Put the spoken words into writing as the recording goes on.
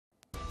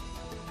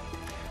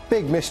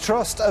Big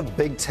mistrust of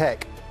big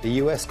tech. The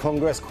US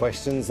Congress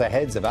questions the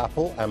heads of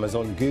Apple,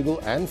 Amazon, Google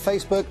and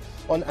Facebook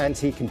on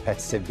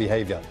anti-competitive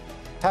behavior.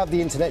 Have the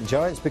internet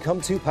giants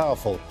become too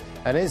powerful?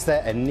 And is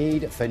there a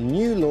need for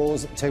new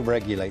laws to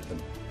regulate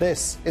them?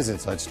 This is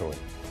Inside Story.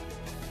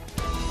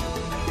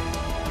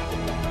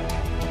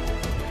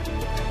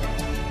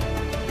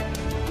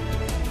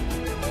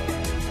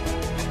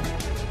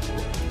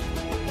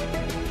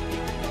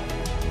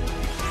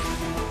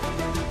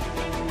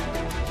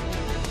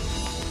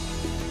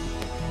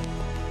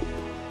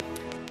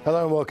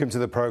 Hello and welcome to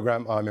the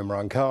program. I'm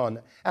Imran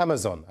Khan.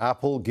 Amazon,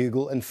 Apple,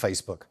 Google and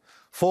Facebook.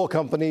 4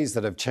 companies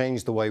that have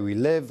changed the way we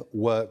live,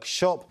 work,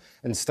 shop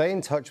and stay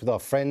in touch with our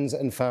friends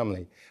and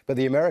family. But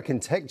the American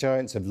tech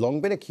giants have long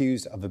been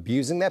accused of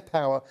abusing their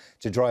power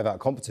to drive out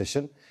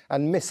competition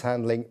and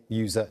mishandling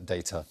user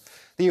data.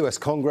 The US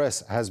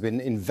Congress has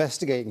been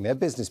investigating their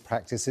business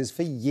practices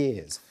for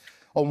years.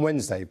 On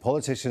Wednesday,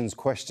 politicians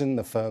questioned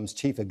the firm's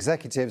chief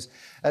executives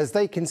as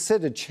they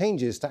considered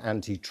changes to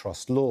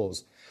antitrust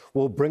laws.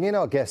 We'll bring in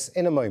our guests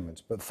in a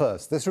moment, but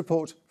first, this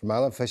report from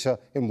Alan Fisher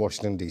in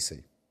Washington,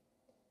 D.C.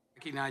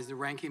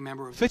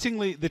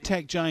 Fittingly, the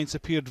tech giants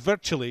appeared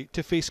virtually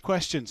to face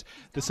questions,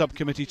 the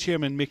subcommittee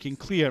chairman making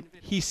clear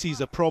he sees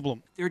a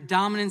problem. Their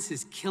dominance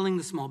is killing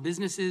the small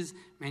businesses,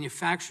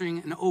 manufacturing,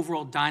 and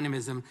overall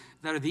dynamism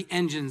that are the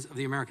engines of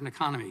the American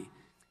economy.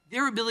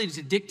 Their ability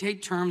to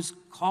dictate terms,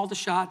 call the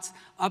shots,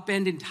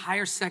 upend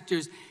entire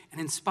sectors,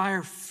 and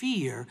inspire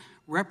fear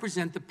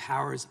represent the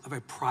powers of a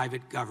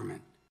private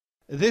government.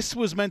 This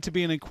was meant to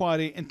be an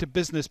inquiry into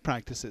business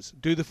practices.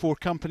 Do the 4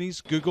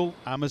 companies, Google,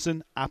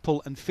 Amazon,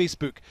 Apple and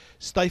Facebook,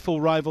 stifle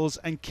rivals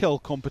and kill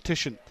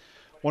competition?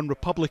 One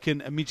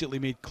Republican immediately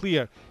made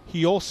clear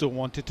he also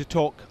wanted to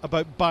talk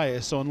about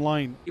bias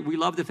online. We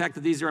love the fact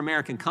that these are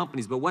American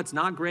companies, but what's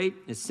not great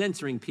is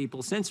censoring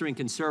people, censoring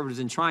conservatives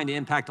and trying to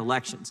impact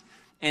elections.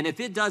 And if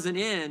it doesn't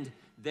end,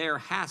 there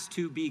has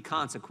to be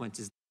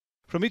consequences.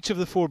 From each of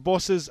the 4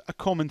 bosses, a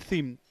common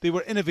theme. They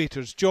were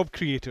innovators, job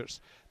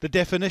creators, the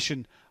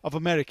definition of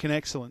American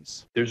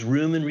excellence. There's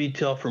room in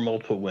retail for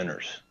multiple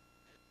winners.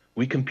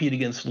 We compete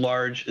against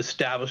large,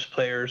 established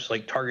players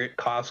like Target,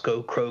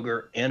 Costco,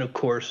 Kroger, and of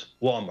course,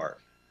 Walmart,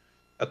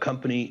 a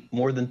company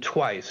more than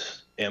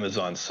twice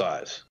Amazon's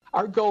size.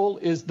 Our goal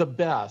is the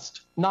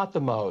best, not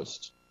the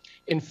most.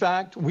 In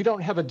fact, we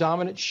don't have a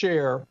dominant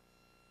share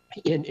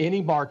in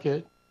any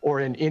market or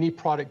in any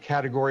product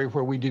category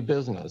where we do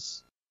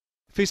business.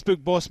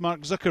 Facebook boss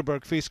Mark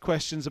Zuckerberg faced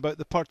questions about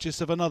the purchase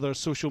of another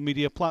social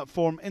media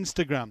platform,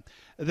 Instagram.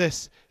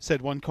 This,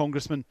 said one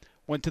congressman,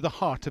 went to the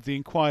heart of the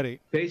inquiry.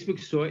 Facebook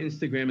saw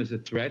Instagram as a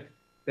threat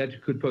that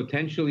could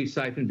potentially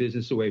siphon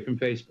business away from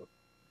Facebook.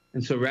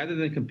 And so rather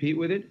than compete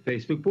with it,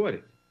 Facebook bought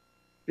it.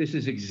 This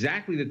is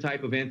exactly the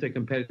type of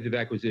anti-competitive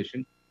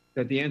acquisition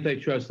that the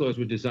antitrust laws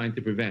were designed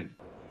to prevent.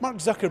 Mark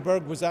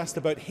Zuckerberg was asked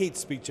about hate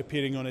speech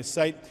appearing on his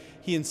site.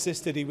 He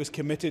insisted he was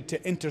committed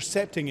to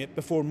intercepting it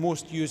before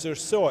most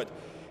users saw it.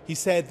 He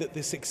said that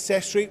the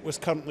success rate was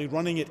currently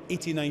running at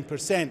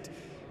 89%,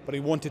 but he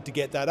wanted to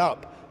get that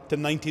up to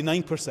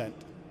 99%.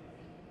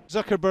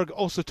 Zuckerberg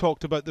also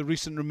talked about the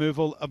recent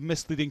removal of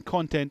misleading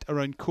content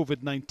around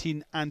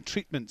COVID-19 and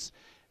treatments.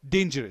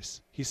 Dangerous,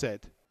 he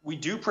said. We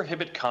do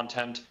prohibit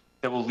content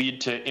that will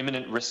lead to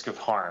imminent risk of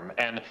harm,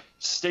 and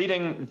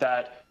stating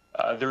that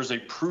there's a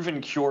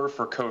proven cure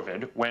for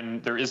COVID when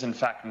there is in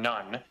fact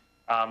none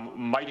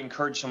might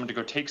encourage someone to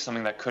go take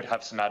something that could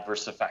have some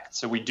adverse effects.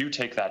 So we do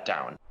take that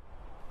down.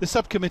 The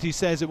subcommittee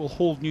says it will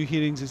hold new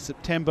hearings in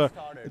September.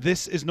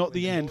 This is not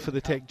the end for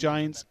the tech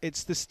giants,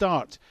 it's the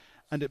start.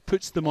 And it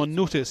puts them on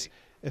notice.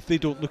 If they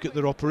don't look at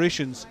their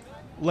operations,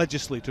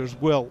 legislators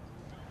will.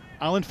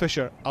 Alan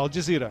Fisher, Al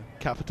Jazeera,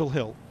 Capitol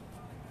Hill.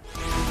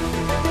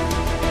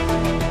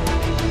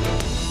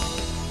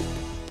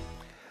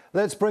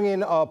 Let's bring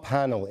in our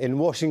panel. In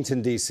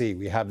Washington, D.C.,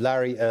 we have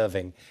Larry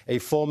Irving, a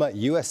former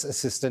U.S.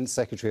 Assistant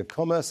Secretary of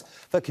Commerce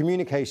for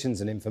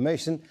Communications and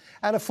Information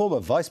and a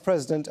former Vice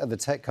President of the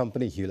tech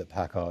company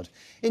Hewlett-Packard.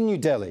 In New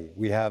Delhi,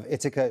 we have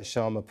Itika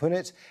Sharma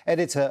Punit,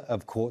 editor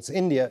of Quartz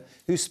India,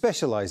 who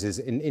specializes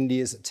in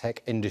India's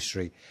tech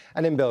industry.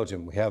 And in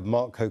Belgium, we have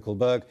Mark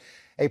Coeckelbergh,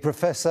 a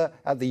professor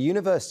at the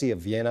University of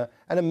Vienna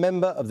and a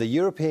member of the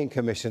European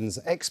Commission's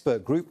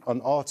expert group on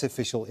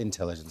artificial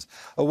intelligence.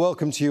 A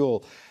welcome to you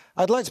all.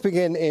 I'd like to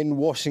begin in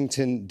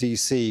Washington,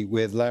 D.C.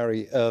 with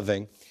Larry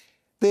Irving.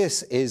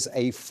 This is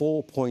a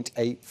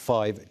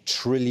 $4.85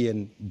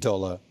 trillion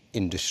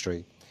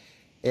industry.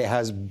 It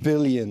has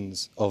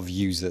billions of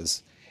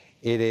users.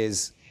 It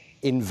is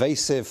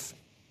invasive,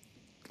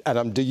 and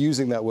I'm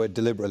using that word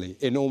deliberately,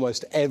 in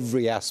almost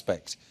every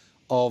aspect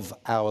of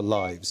our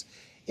lives.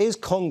 Is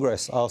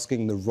Congress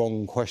asking the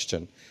wrong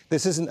question?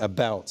 This isn't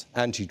about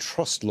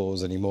antitrust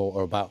laws anymore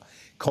or about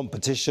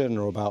competition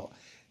or about...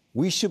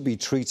 We should be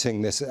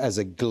treating this as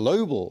a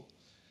global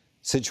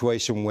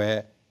situation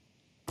where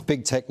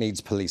big tech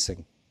needs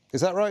policing.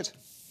 Is that right?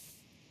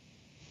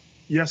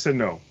 Yes and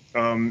no.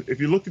 If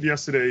you looked at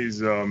yesterday's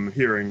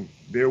hearing,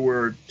 there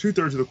were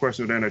 2/3 of the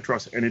questions of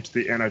antitrust, and it's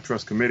the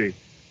antitrust committee.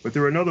 But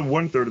there are another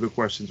 1/3 of the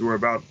questions were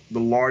about the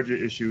larger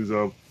issues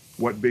of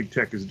what big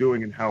tech is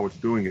doing and how it's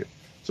doing it.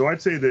 So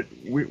I'd say that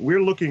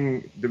we're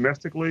looking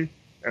domestically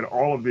at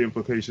all of the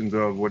implications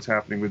of what's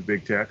happening with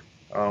big tech,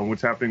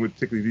 what's happening with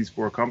particularly these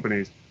 4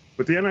 companies.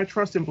 But the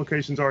antitrust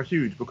implications are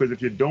huge, because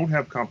if you don't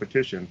have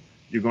competition,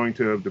 you're going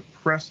to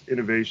depress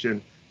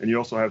innovation, and you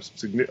also have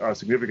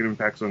significant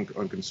impacts on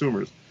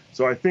consumers.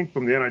 So I think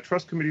from the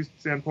antitrust committee's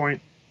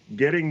standpoint,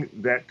 getting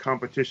that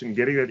competition,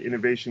 getting that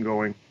innovation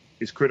going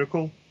is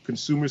critical.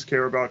 Consumers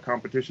care about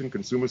competition,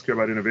 consumers care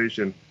about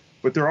innovation,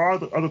 but there are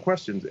other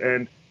questions,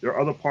 and there are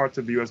other parts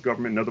of the U.S.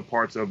 government and other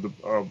parts of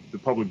the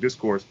public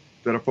discourse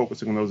that are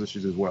focusing on those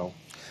issues as well.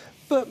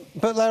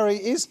 But Larry,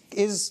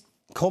 is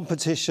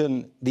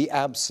competition the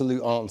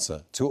absolute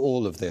answer to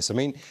all of this? I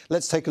mean,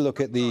 let's take a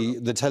look at the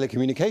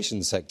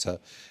telecommunications sector.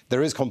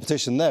 There is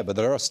competition there, but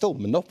there are still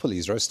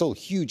monopolies. There are still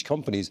huge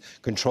companies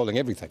controlling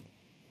everything.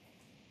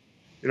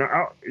 You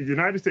know, the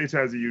United States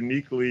has a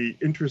uniquely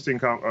interesting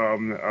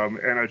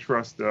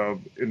antitrust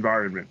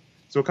environment.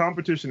 So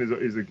competition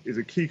is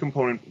a key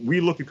component. We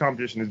look at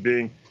competition as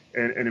being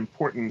an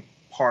important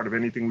part of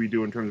anything we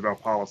do in terms of our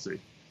policy.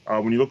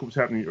 When you look at what's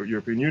happening in the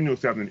European Union,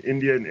 what's happening in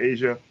India and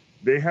Asia,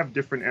 they have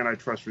different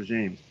antitrust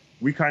regimes.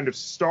 We kind of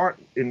start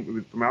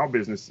from our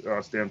business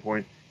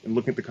standpoint in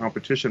looking at the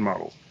competition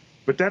models.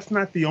 But that's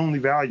not the only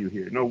value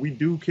here. No, we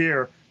do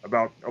care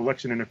about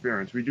election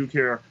interference. We do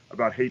care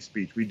about hate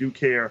speech. We do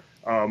care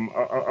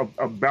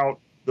about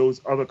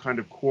those other kind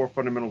of core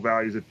fundamental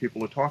values that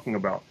people are talking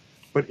about.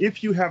 But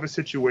if you have a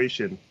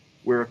situation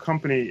where a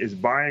company is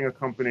buying a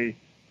company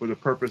for the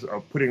purpose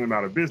of putting them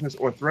out of business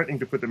or threatening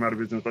to put them out of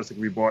business unless they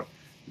can be bought,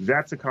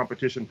 that's a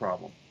competition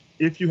problem.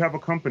 If you have a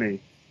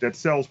company that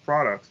sells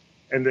products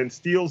and then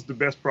steals the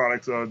best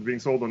products being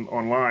sold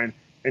online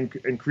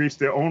and creates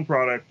their own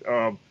product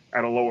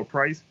at a lower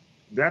price,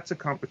 that's a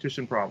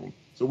competition problem.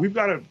 So we've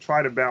got to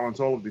try to balance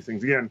all of these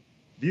things. Again,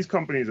 these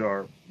companies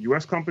are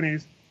U.S.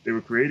 companies. They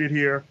were created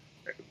here.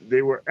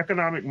 They were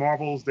economic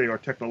marvels. They are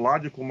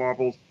technological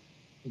marvels.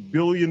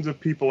 Billions of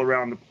people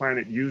around the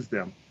planet use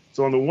them.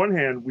 So on the one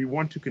hand, we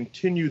want to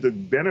continue the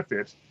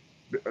benefits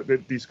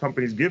that these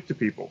companies give to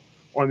people.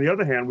 On the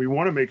other hand, we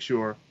want to make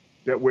sure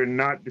that we're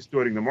not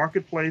distorting the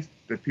marketplace,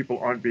 that people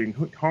aren't being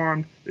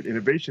harmed, that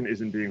innovation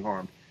isn't being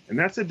harmed. And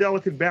that's a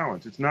delicate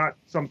balance. It's not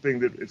something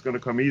that is going to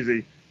come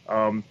easy.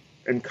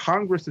 And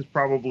Congress is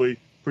probably,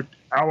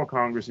 our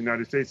Congress in the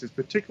United States is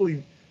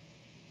particularly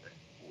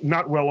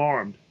not well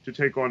armed to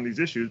take on these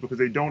issues because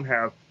they don't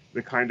have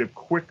the kind of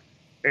quick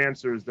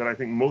answers that I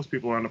think most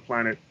people on the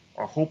planet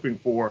are hoping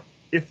for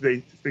if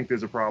they think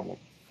there's a problem.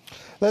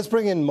 Let's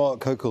bring in Mark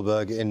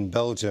Coeckelbergh in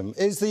Belgium.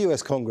 Is the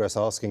US Congress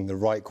asking the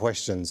right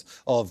questions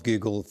of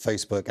Google,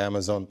 Facebook,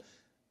 Amazon,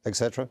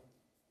 etc.?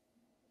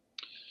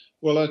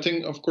 Well, I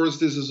think, of course,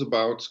 this is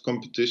about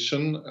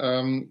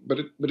competition, but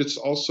it's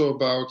also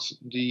about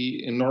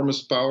the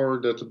enormous power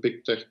that the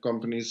big tech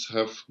companies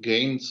have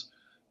gained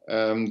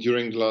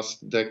during the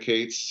last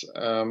decades.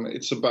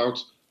 It's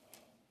about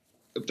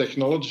a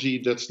technology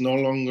that's no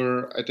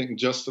longer, I think,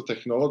 just a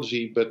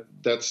technology, but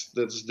that's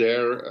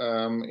there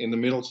in the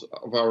middle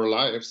of our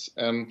lives.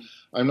 And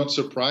I'm not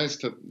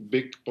surprised that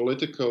big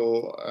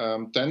political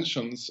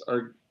tensions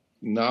are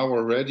now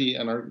already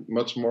and are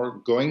much more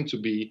going to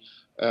be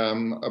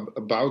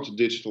about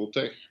digital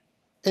tech.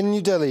 In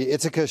New Delhi,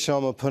 Itika,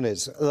 Sharma,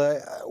 Punit,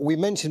 we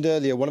mentioned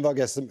earlier, one of our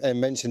guests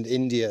mentioned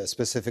India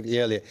specifically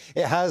earlier.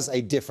 It has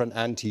a different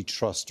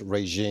antitrust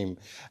regime,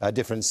 a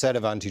different set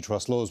of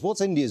antitrust laws.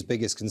 What's India's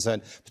biggest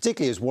concern,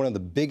 particularly as one of the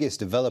biggest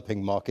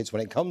developing markets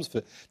when it comes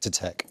to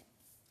tech?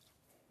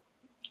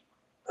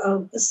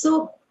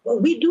 So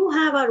we do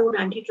have our own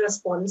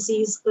antitrust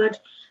policies, but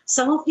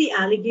some of the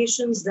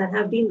allegations that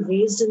have been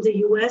raised in the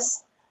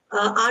US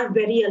are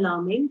very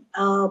alarming.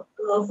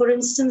 For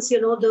instance,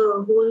 the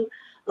whole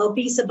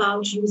piece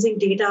about using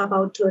data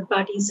about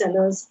third-party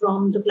sellers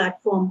from the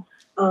platform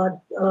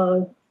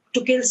to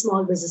kill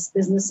small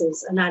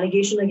businesses, an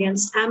allegation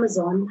against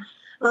Amazon.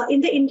 In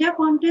the India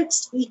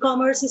context,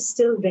 e-commerce is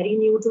still very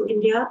new to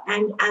India,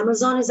 and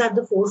Amazon is at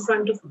the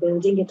forefront of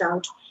building it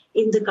out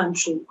in the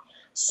country.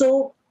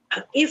 So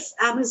if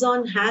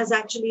Amazon has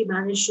actually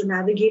managed to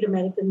navigate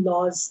American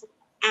laws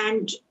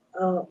and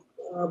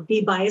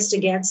be biased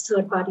against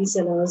third-party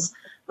sellers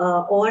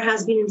or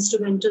has been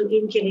instrumental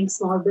in killing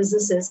small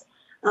businesses,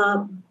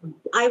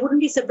 I wouldn't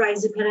be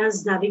surprised if it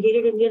has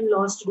navigated Indian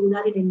laws to do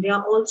that in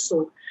India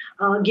also,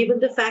 given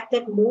the fact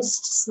that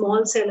most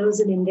small sellers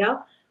in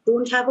India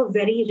don't have a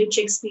very rich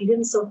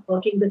experience of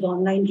working with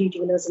online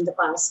retailers in the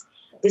past.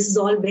 This is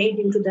all very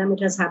new to them.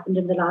 It has happened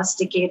in the last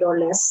decade or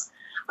less.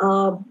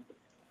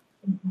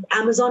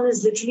 Amazon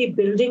is literally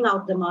building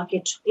out the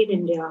market in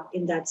India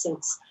in that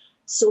sense.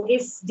 So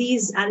if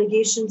these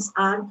allegations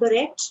are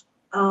correct,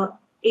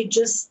 it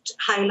just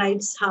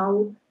highlights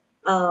how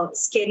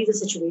scary the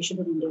situation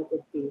in India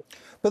could be.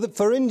 But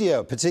for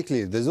India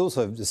particularly, there's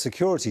also the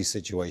security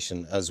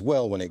situation as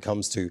well when it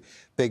comes to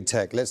big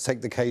tech. Let's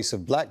take the case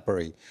of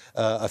BlackBerry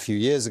a few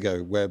years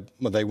ago, where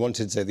they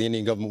wanted to, the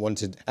Indian government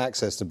wanted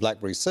access to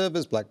BlackBerry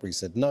servers. BlackBerry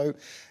said no,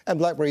 and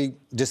BlackBerry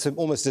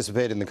almost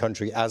disappeared in the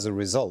country as a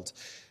result.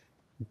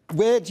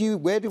 Where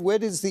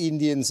does the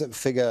Indians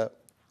figure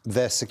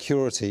their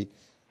security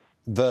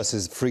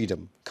versus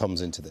freedom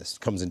comes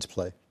into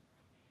play?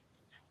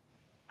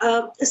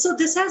 So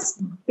this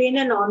has been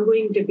an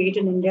ongoing debate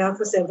in India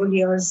for several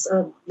years,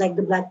 like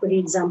the BlackBerry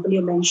example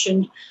you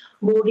mentioned.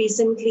 More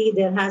recently,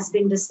 there has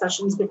been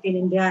discussions between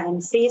India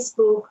and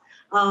Facebook.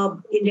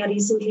 India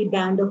recently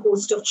banned a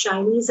host of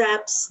Chinese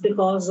apps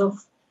because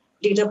of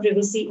data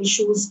privacy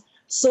issues.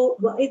 So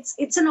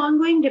it's an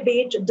ongoing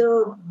debate.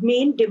 The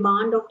main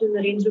demand of the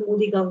Narendra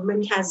Modi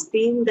government has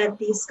been that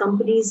these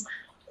companies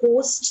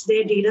host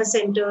their data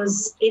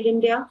centers in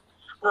India.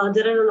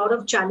 There are a lot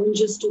of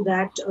challenges to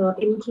that,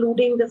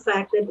 including the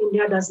fact that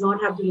India does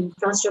not have the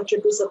infrastructure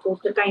to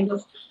support the kind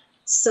of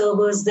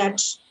servers that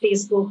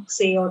Facebook,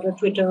 say, or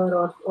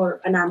Twitter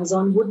or an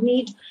Amazon would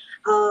need.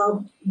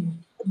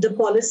 The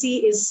policy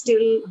is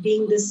still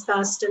being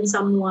discussed and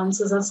some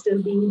nuances are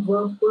still being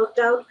worked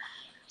out.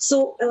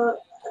 So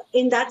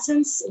in that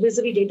sense,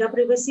 vis-a-vis data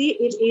privacy,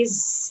 it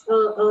is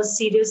a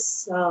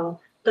serious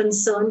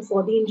concern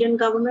for the Indian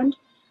government.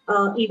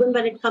 Even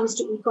when it comes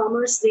to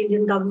e-commerce, the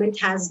Indian government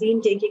has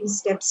been taking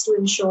steps to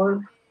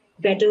ensure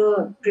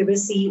better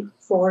privacy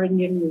for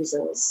Indian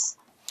users.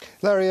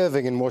 Larry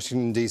Irving in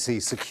Washington, D.C.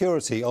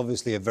 Security,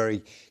 obviously a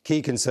very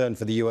key concern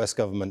for the US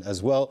government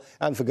as well,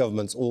 and for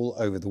governments all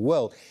over the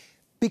world.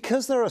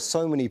 Because there are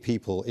so many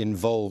people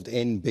involved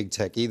in big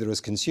tech, either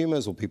as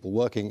consumers or people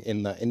working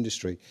in that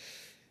industry,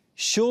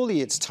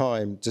 surely it's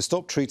time to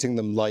stop treating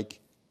them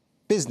like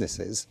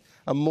businesses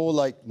and more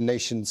like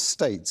nation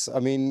states. I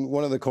mean,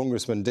 one of the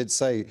congressmen did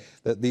say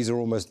that these are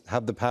almost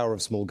have the power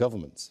of small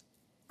governments.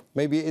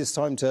 Maybe it is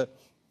time to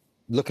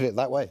look at it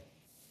that way.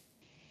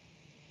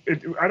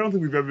 I don't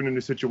think we've ever been in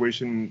the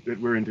situation that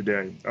we're in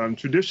today.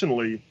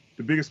 Traditionally,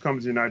 the biggest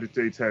companies in the United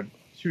States had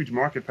huge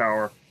market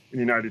power in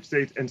the United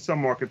States and some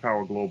market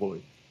power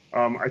globally.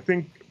 I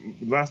think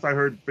last I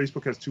heard,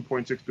 Facebook has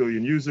 2.6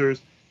 billion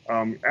users.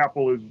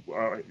 Apple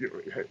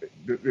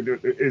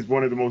is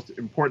one of the most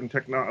important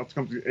technology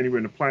companies anywhere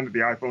on the planet. The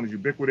iPhone is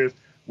ubiquitous.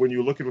 When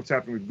you look at what's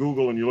happening with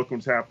Google and you look at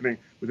what's happening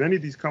with any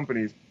of these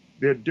companies,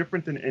 they're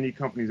different than any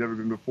company's ever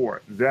been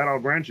before. That I'll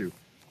grant you.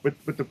 But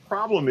the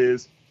problem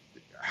is,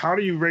 how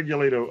do you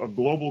regulate a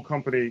global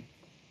company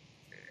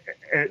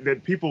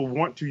that people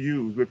want to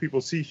use, where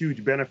people see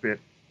huge benefit,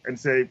 and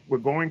say, we're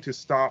going to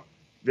stop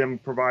them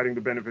providing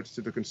the benefits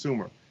to the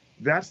consumer?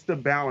 That's the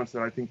balance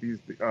that I think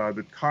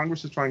that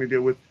Congress is trying to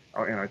deal with,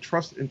 and I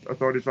trust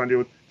authorities trying to deal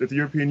with, that the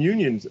European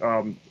Union's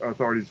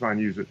authorities trying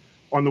to use it.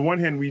 On the one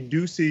hand, we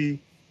do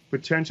see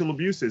potential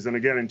abuses. And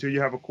again, until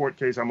you have a court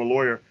case, I'm a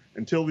lawyer,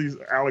 until these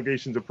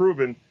allegations are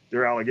proven,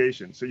 they're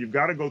allegations. So you've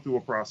got to go through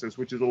a process,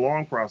 which is a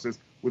long process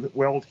with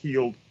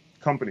well-heeled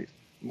companies.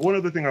 One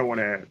other thing I want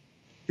to add,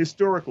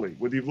 historically,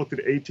 whether you've looked at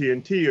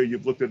AT&T or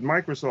you've looked at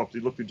Microsoft,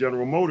 you've looked at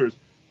General Motors,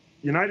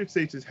 the United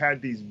States has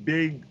had these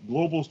big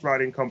global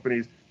striding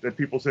companies that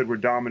people said were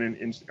dominant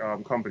in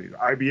companies,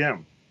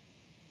 IBM.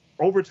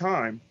 Over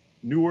time,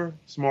 newer,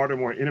 smarter,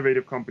 more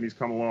innovative companies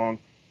come along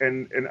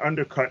and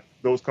undercut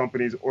those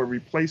companies or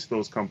replace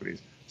those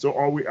companies. So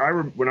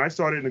when I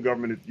started in the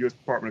government at the U.S.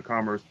 Department of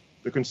Commerce,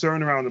 the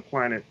concern around the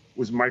planet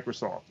was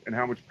Microsoft and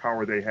how much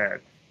power they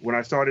had. When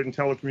I started in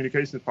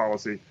telecommunications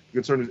policy,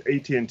 the concern was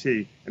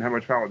AT&T and how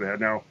much power they had.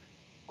 Now,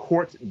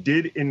 courts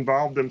did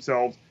involve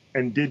themselves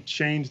and did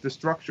change the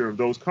structure of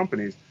those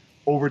companies.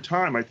 Over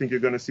time, I think you're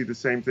going to see the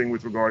same thing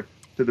with regard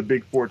to the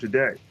big four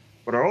today.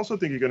 But I also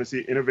think you're going to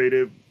see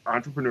innovative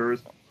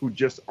entrepreneurs who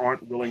just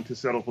aren't willing to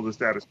settle for the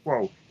status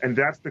quo. And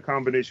that's the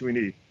combination we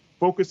need.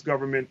 Focused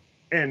government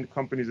and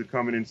companies that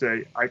come in and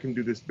say, I can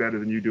do this better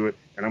than you do it,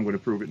 and I'm going to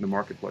prove it in the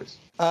marketplace.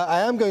 I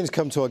am going to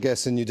come to our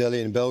guests in New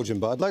Delhi in Belgium,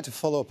 but I'd like to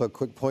follow up a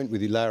quick point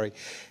with you, Larry.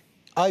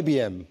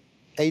 IBM,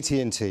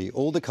 AT&T,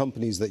 all the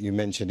companies that you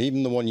mentioned,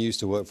 even the one you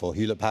used to work for,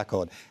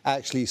 Hewlett-Packard,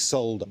 actually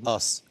sold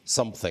us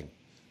something.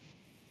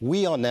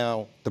 We are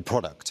now the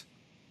product.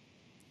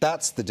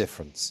 That's the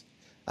difference.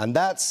 And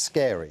that's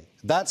scary.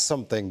 That's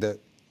something that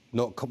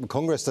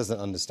Congress doesn't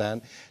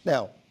understand.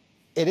 Now,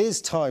 it is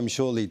time,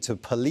 surely, to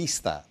police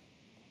that,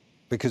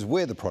 because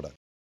we're the product.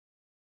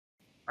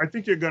 I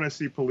think you're going to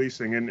see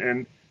policing.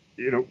 And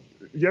you know,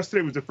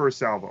 yesterday was the first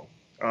salvo.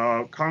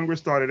 Congress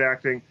started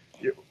acting.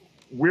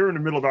 We're in the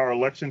middle of our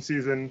election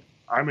season.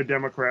 I'm a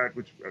Democrat,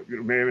 which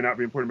may or may not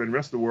be important to the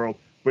rest of the world.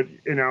 But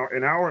in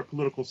our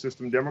political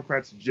system,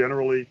 Democrats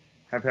generally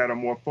have had a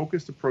more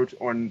focused approach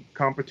on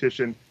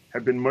competition,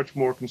 have been much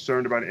more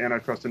concerned about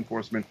antitrust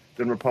enforcement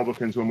than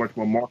Republicans, who are much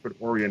more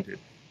market-oriented.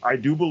 I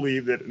do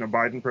believe that in a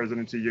Biden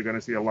presidency, you're going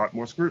to see a lot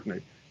more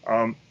scrutiny.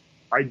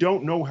 I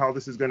don't know how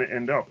this is going to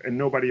end up, and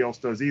nobody else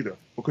does either,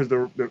 because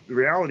the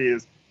reality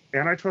is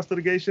antitrust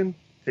litigation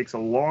takes a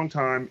long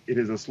time. It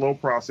is a slow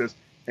process,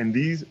 and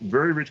these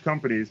very rich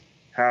companies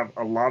have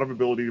a lot of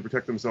ability to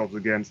protect themselves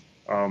against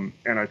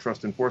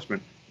antitrust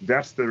enforcement.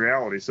 That's the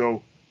reality.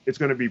 So it's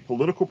going to be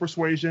political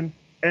persuasion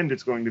and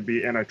it's going to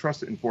be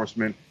antitrust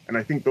enforcement. And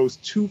I think those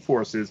two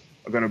forces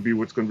are going to be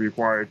what's going to be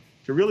required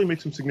to really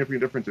make some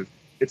significant differences.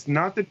 It's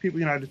not that people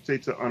in the United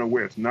States are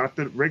unaware. It's not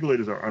that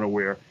regulators are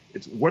unaware.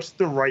 It's what's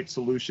the right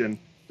solution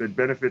that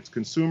benefits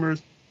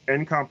consumers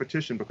and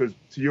competition. Because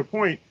to your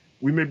point,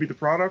 we may be the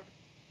product,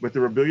 but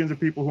there are billions of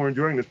people who are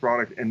enjoying this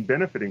product and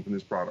benefiting from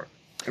this product.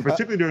 And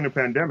particularly during the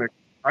pandemic,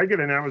 I get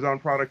an Amazon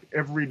product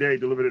every day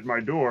delivered at my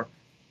door.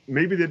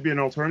 Maybe there'd be an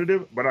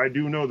alternative, but I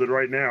do know that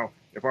right now,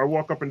 if I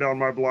walk up and down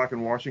my block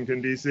in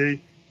Washington,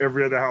 D.C.,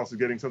 every other house is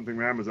getting something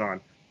from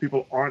Amazon.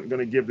 People aren't going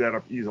to give that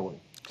up easily.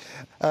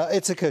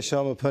 Itika,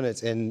 Sharma,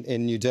 Punit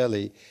in New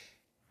Delhi,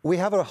 we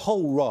have a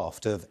whole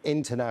raft of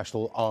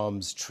international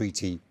arms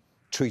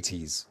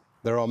treaties.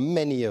 There are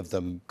many of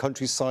them.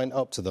 Countries sign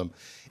up to them.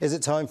 Is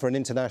it time for an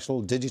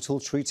international digital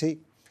treaty?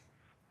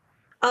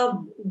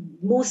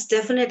 Most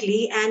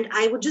definitely. And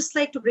I would just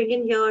like to bring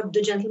in here,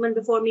 the gentleman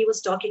before me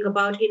was talking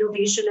about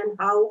innovation and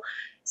how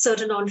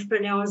certain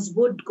entrepreneurs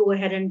would go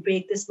ahead and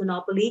break this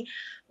monopoly.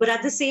 But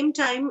at the same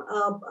time,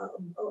 I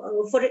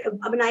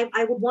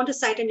would want to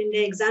cite an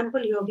India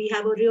example here. We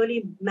have a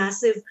really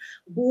massive,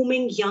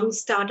 booming young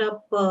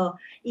startup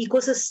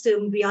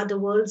ecosystem. We are the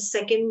world's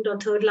second or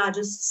third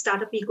largest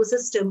startup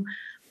ecosystem.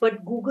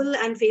 But Google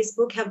and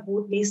Facebook have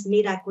both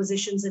made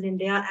acquisitions in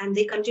India, and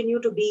they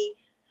continue to be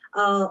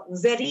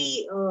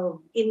very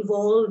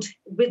involved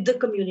with the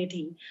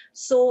community.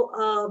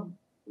 So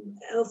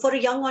for a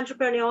young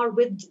entrepreneur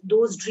with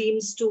those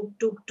dreams to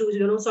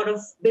sort of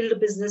build a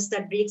business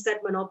that breaks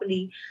that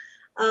monopoly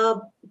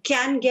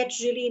can get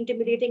really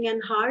intimidating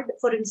and hard.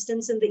 For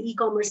instance, in the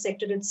e-commerce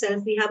sector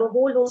itself, we have a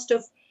whole host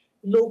of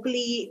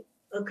locally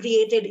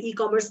created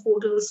e-commerce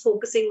portals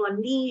focusing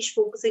on niche,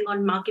 focusing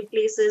on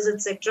marketplaces,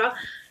 etc.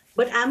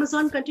 But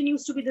Amazon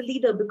continues to be the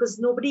leader because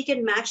nobody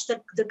can match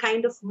the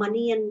kind of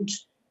money and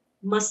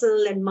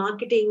muscle and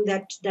marketing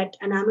that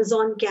an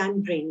Amazon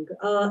can bring.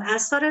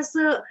 As far as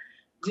the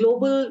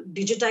global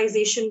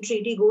digitization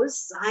treaty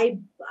goes,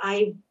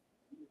 I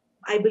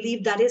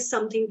believe that is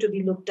something to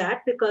be looked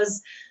at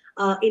because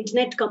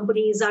internet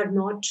companies are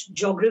not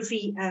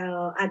geography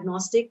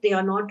agnostic. They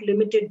are not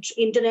limited.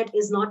 Internet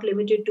is not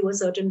limited to a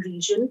certain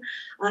region,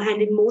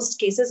 and in most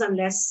cases,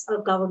 unless a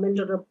government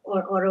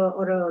or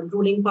a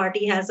ruling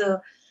party has a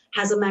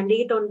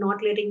mandate on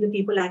not letting the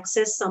people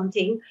access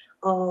something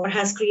or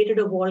has created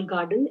a walled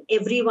garden,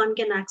 everyone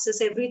can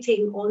access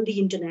everything on the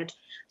internet.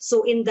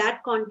 So in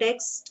that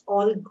context,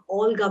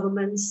 all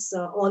governments,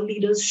 all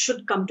leaders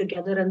should come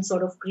together and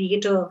sort of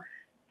create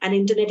an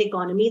internet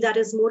economy that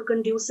is more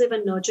conducive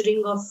and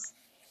nurturing of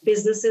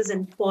businesses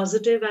and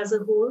positive as a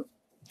whole.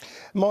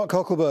 Mark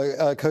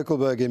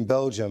Coeckelbergh in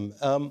Belgium.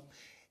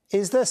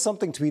 Is there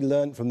something to be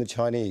learned from the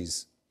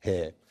Chinese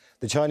here?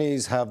 The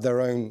Chinese have their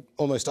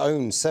almost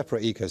own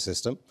separate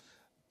ecosystem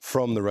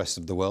from the rest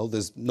of the world.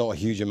 There's not a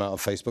huge amount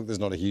of Facebook. There's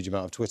not a huge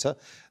amount of Twitter.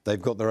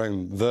 They've got their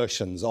own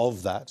versions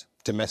of that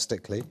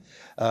domestically.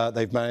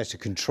 They've managed to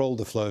control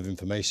the flow of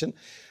information.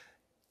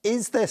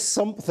 Is there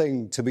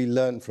something to be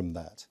learned from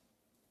that?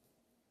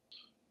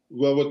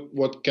 Well,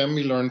 what can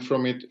be learned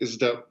from it is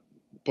that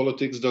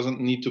politics doesn't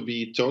need to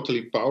be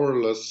totally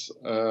powerless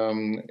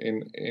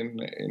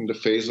in the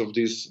face of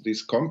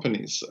these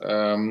companies.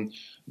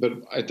 But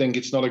I think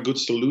it's not a good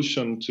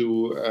solution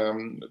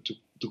to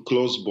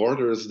close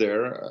borders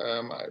there.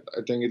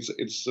 I think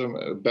it's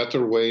a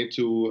better way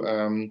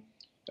to,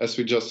 as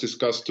we just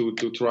discussed,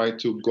 to try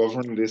to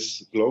govern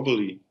this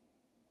globally.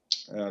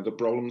 The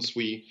problems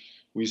we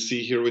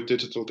see here with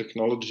digital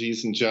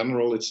technologies in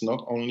general, it's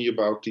not only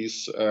about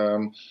these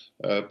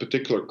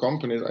particular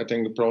companies. I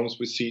think the problems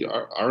we see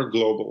are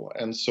global.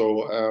 And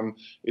so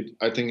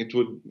I think it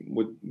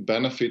would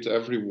benefit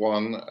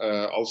everyone,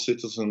 all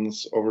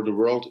citizens over the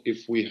world,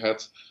 if we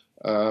had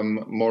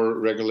more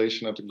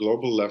regulation at the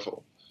global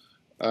level.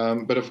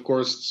 But of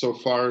course, so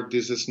far,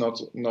 this is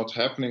not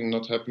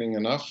happening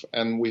enough.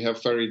 And we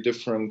have very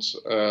different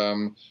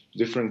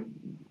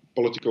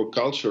political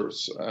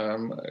cultures,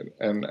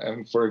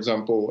 and for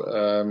example,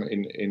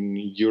 in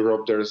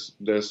Europe, there's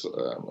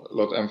a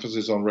lot of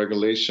emphasis on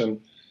regulation,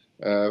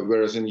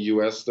 whereas in the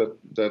US,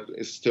 that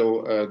is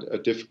still a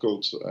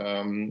difficult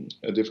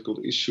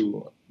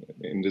issue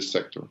in this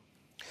sector.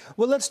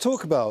 Well, let's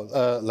talk about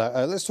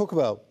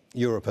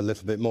Europe a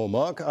little bit more,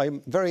 Mark.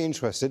 I'm very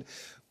interested.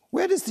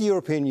 Where does the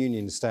European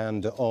Union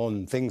stand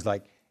on things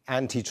like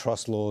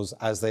antitrust laws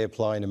as they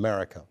apply in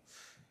America?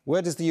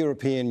 Where does the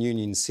European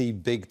Union see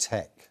big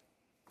tech?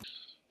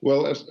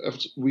 Well, as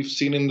we've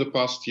seen in the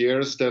past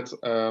years that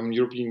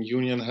European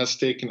Union has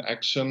taken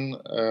action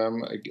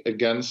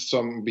against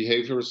some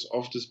behaviors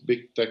of these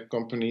big tech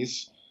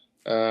companies,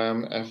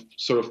 have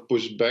sort of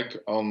pushed back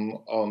on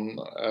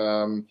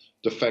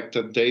the fact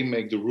that they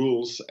make the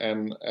rules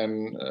and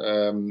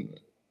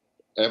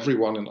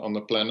everyone on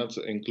the planet,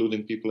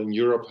 including people in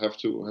Europe, have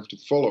to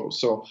follow.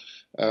 So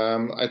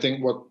I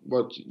think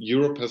what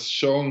Europe has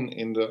shown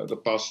in the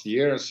past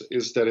years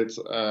is that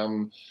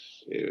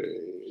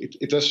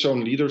it has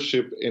shown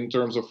leadership in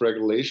terms of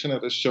regulation.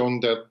 It has shown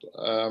that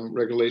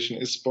regulation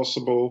is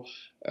possible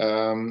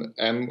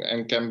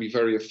and can be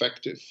very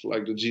effective,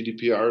 like the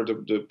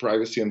GDPR, the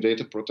privacy and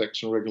data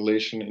protection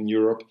regulation in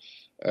Europe,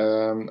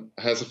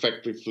 has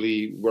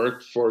effectively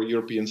worked for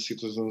European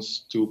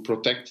citizens to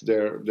protect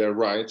their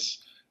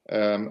rights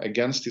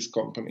against these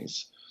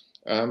companies.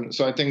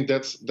 So I think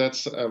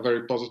that's a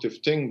very positive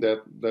thing,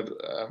 that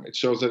it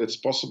shows that it's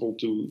possible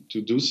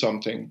to do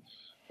something.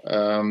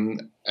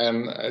 And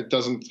it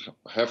doesn't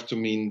have to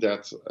mean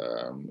that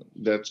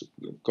that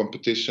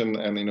competition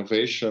and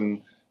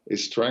innovation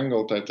is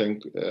strangled. I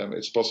think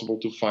it's possible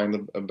to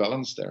find a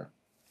balance there.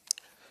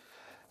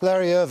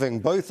 Larry Irving,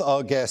 both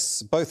our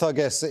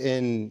guests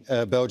in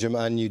Belgium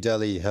and New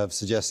Delhi have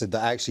suggested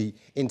that actually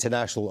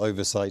international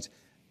oversight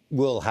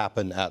will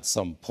happen at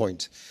some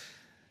point.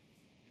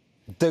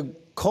 The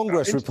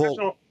Congress report...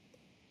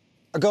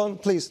 Go on,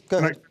 please. Go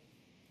ahead.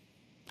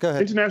 Go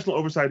ahead. International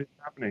oversight is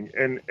happening.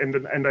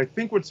 And I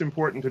think what's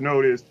important to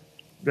note is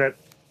that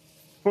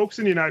folks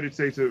in the United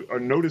States are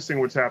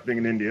noticing what's happening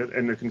in India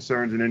and the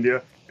concerns in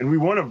India. And we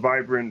want a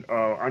vibrant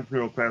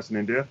entrepreneurial class in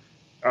India.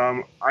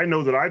 I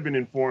know that I've been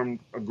informed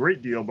a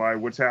great deal by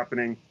what's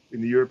happening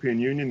in the European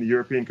Union. The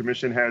European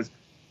Commission has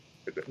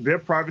their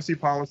privacy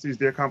policies,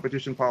 their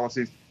competition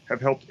policies have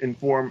helped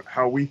inform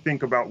how we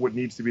think about what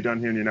needs to be done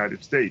here in the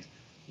United States.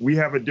 We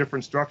have a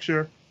different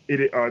structure.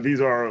 These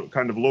are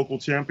kind of local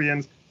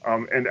champions,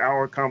 and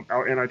our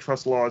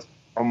antitrust laws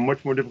are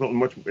much more difficult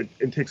and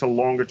it takes a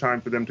longer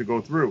time for them to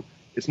go through.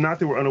 It's not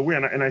that we're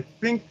unaware, and I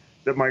think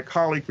that my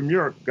colleague from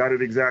Europe got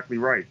it exactly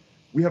right.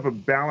 We have a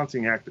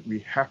balancing act that we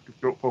have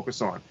to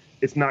focus on.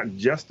 It's not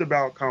just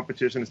about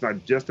competition. It's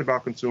not just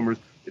about consumers.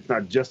 It's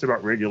not just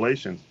about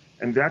regulations.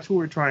 And that's what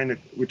we're trying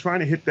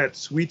to hit that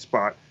sweet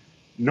spot.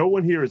 No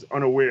one here is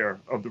unaware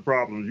of the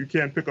problems. You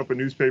can't pick up a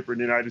newspaper in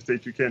the United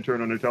States. You can't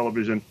turn on a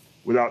television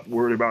without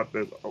worrying about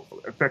the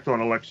effect on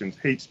elections,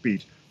 hate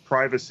speech,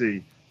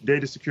 privacy,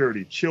 data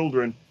security,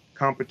 children,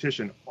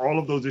 competition. All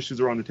of those issues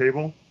are on the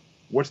table.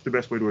 What's the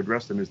best way to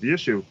address them is the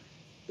issue.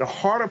 The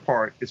harder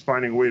part is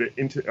finding a way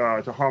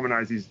to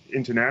harmonize these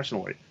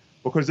internationally,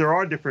 because there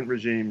are different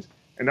regimes.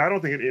 And I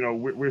don't think,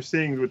 we're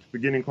seeing what's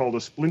beginning called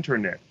a splinter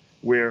net,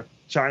 where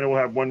China will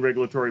have one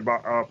regulatory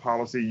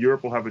policy,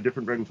 Europe will have a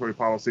different regulatory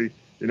policy,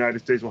 the United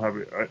States will have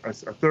a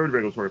third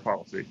regulatory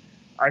policy.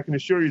 I can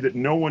assure you that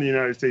no one in the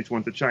United States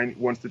wants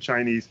the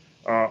Chinese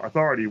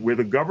authority, where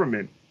the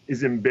government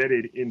is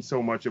embedded in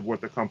so much of what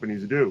the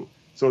companies do.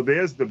 So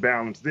there's the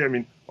balance there. I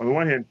mean, on the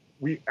one hand,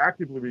 we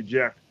actively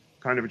reject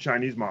kind of a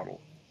Chinese model.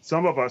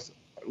 Some of us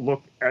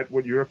look at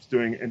what Europe's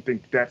doing and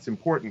think that's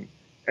important.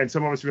 And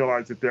some of us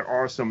realize that there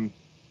are some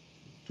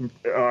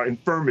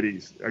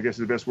infirmities, I guess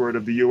is the best word,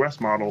 of the US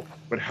model.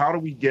 But how do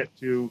we get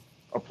to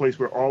a place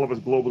where all of us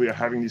globally are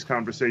having these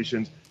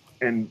conversations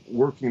and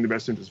working in the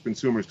best interest of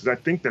consumers? Because I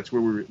think that's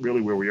where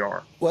where we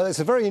are. Well, it's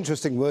a very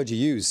interesting word you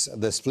use,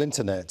 the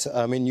splinter net.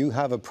 I mean, you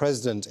have a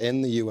president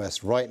in the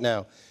US right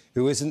now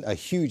who isn't a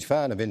huge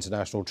fan of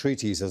international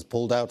treaties, has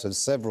pulled out of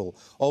several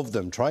of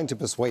them, trying to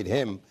persuade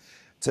him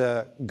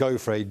to go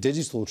for a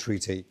digital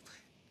treaty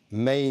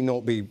may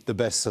not be the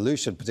best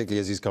solution, particularly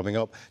as he's coming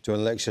up to an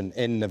election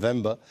in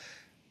November.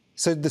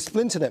 So the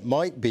splinter net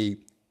might be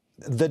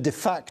the de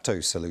facto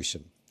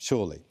solution,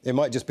 surely. It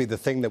might just be the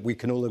thing that we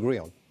can all agree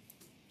on.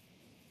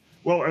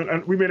 Well,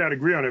 and we may not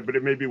agree on it, but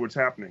it may be what's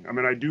happening. I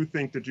mean, I do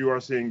think that you are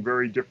seeing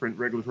very different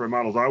regulatory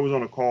models. I was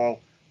on a call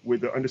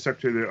with the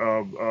Undersecretary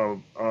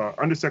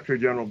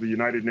General of the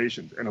United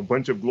Nations and a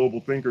bunch of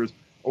global thinkers.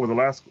 Over the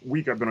last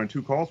week, I've been on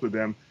 2 calls with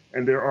them,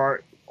 and there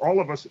are all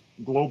of us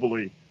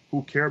globally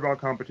who care about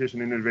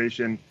competition and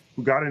innovation,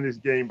 who got in this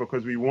game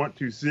because we want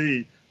to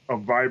see a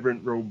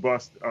vibrant,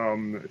 robust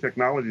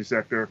technology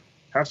sector,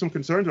 have some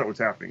concerns about what's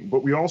happening.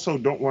 But we also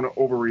don't want to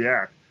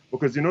overreact,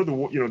 because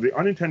the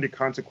unintended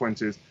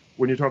consequences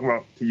when you're talking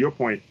about, to your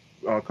point,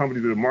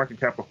 companies with a market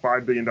cap of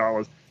 $5 billion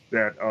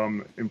that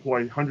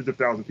employ hundreds of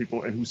thousands of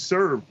people and who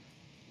serve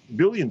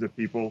billions of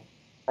people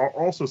are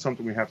also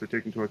something we have to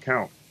take into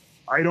account.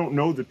 I don't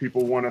know that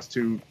people want us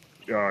to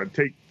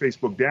take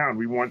Facebook down.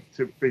 We want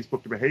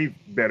Facebook to behave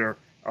better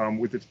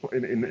with its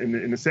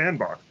in the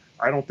sandbox.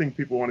 I don't think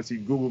people want to see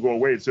Google go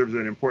away. It serves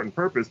an important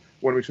purpose.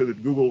 We want to make sure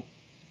that Google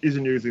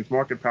isn't using its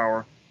market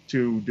power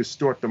to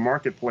distort the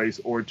marketplace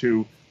or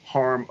to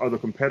harm other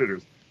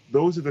competitors.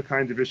 Those are the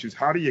kinds of issues.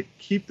 How do you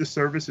keep the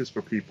services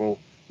for people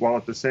while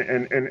at the same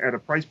and at a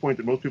price point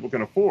that most people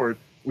can afford,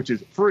 which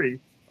is free,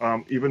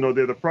 even though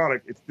they're the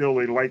product, it's still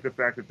they like the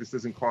fact that this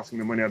isn't costing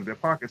them money out of their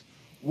pockets,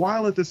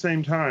 while at the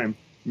same time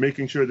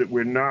making sure that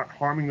we're not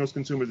harming those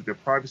consumers, that their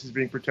privacy is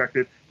being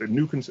protected, that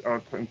new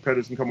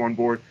competitors can come on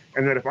board,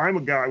 and that if I'm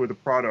a guy with a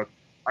product,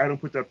 I don't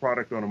put that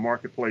product on a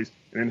marketplace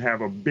and then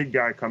have a big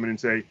guy come in and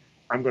say,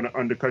 I'm going to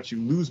undercut you,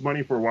 lose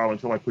money for a while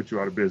until I put you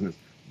out of business.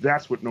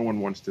 That's what no one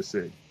wants to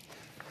see.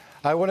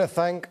 I want to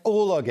thank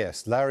all our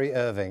guests, Larry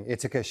Irving,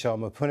 Itika,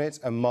 Sharma,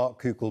 Punit and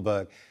Mark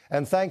Coeckelbergh.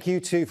 And thank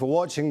you too for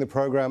watching the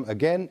programme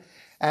again.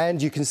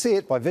 And you can see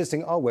it by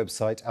visiting our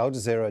website,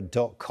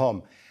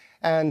 aljazeera.com.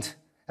 And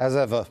as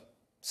ever,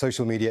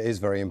 Social media is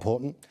very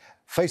important.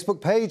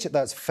 Facebook page,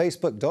 that's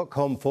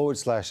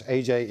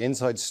facebook.com/AJ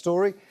Inside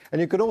Story.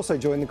 And you can also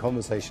join the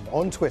conversation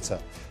on Twitter.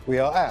 We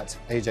are at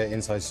AJ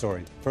Inside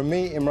Story. From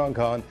me, Imran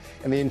Khan,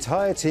 and the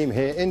entire team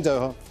here in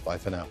Doha, bye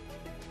for now.